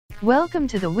Welcome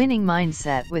to the Winning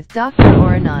Mindset with Dr.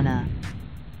 Oronana.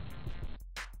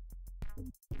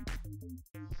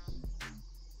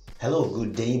 Hello,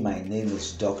 good day. My name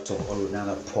is Dr.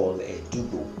 Oronana Paul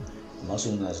Edugo. I'm also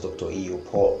known as Dr. E.O.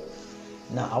 Paul.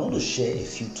 Now, I want to share a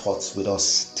few thoughts with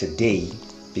us today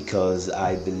because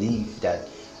I believe that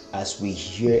as we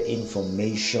hear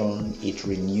information, it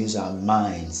renews our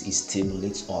minds, it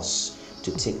stimulates us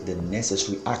to take the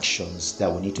necessary actions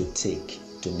that we need to take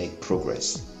to make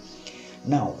progress.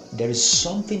 Now, there is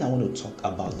something I want to talk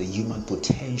about: the human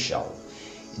potential.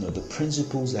 The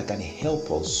principles that can help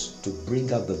us to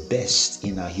bring out the best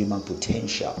in our human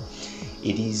potential.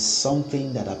 It is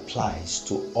something that applies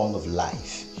to all of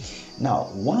life. Now,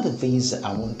 one of the things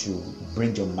I want to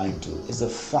bring your mind to is the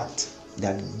fact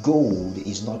that gold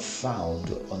is not found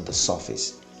on the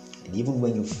surface. And even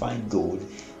when you find gold,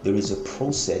 there is a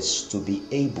process to be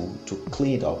able to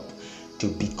clean it up, to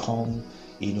become,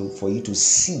 for you to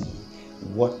see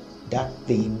what that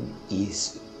thing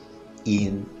is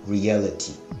in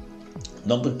reality.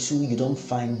 Number two, you don't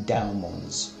find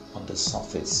diamonds on the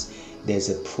surface. There's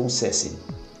a processing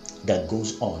that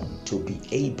goes on to be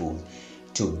able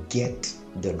to get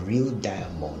the real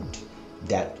diamond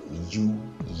that you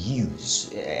use.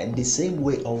 And the same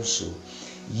way also,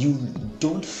 you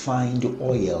don't find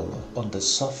oil on the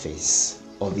surface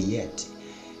of the earth.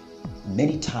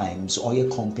 Many times oil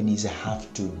companies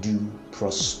have to do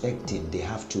prospecting, they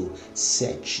have to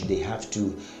search, they have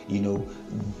to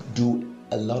do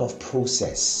a lot of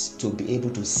process to be able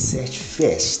to search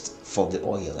first for the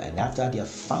oil, and after they have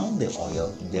found the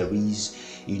oil, there is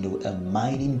a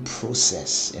mining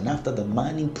process, and after the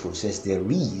mining process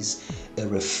there is a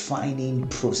refining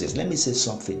process. Let me say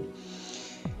something: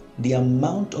 the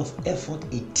amount of effort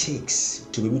it takes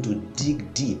to be able to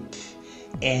dig deep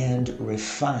and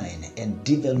refine and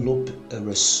develop a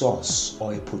resource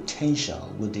or a potential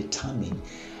will determine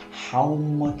how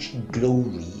much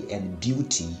glory and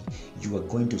beauty you are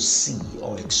going to see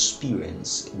or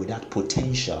experience with that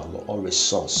potential or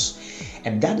resource.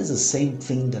 And that is the same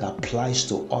thing that applies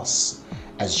to us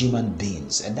as human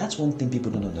beings. And that's one thing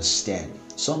people don't understand.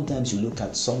 Sometimes you look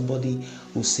at somebody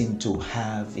who seems to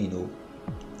have,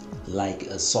 like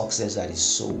a success that is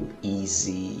so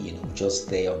easy, just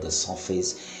there on the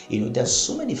surface. There's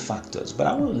so many factors, but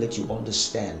I want to let you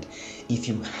understand, if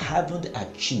you haven't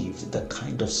achieved the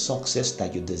kind of success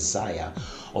that you desire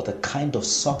or the kind of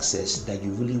success that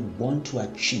you really want to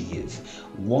achieve,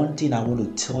 one thing I want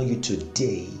to tell you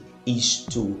today is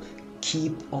to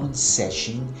keep on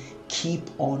searching, keep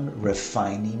on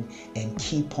refining, and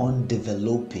keep on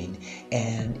developing,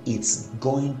 and it's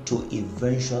going to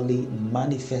eventually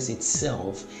manifest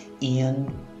itself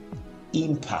in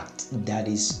impact that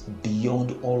is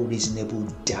beyond all reasonable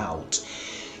doubt.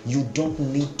 You don't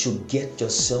need to get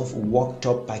yourself worked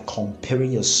up by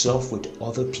comparing yourself with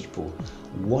other people.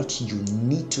 What you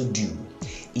need to do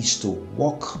is to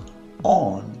work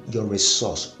on your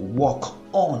resource, work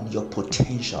on your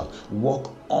potential,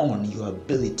 work on your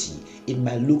ability. It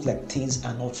might look like things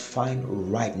are not fine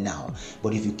right now,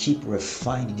 but if you keep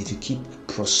refining, if you keep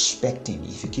prospecting,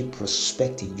 you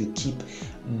keep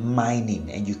mining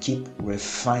and you keep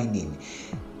refining,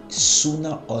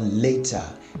 sooner or later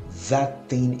that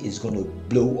thing is going to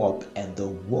blow up and the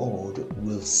world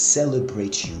will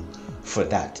celebrate you for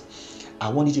that. I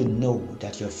want you to know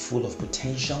that you're full of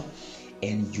potential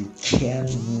and you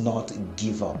cannot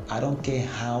give up. I don't care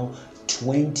how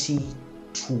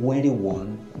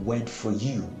 2021 went for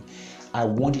you. I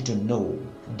want you to know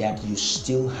that you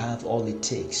still have all it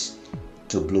takes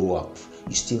to blow up.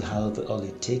 You still have all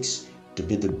it takes to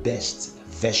be the best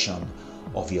version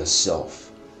of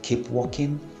yourself. Keep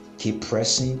walking, keep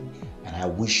pressing, and I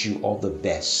wish you all the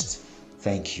best.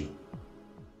 Thank you.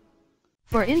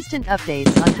 For instant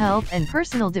updates on health and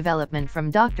personal development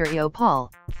from Dr. E.O.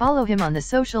 Paul, follow him on the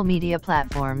social media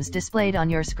platforms displayed on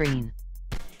your screen.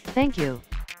 Thank you.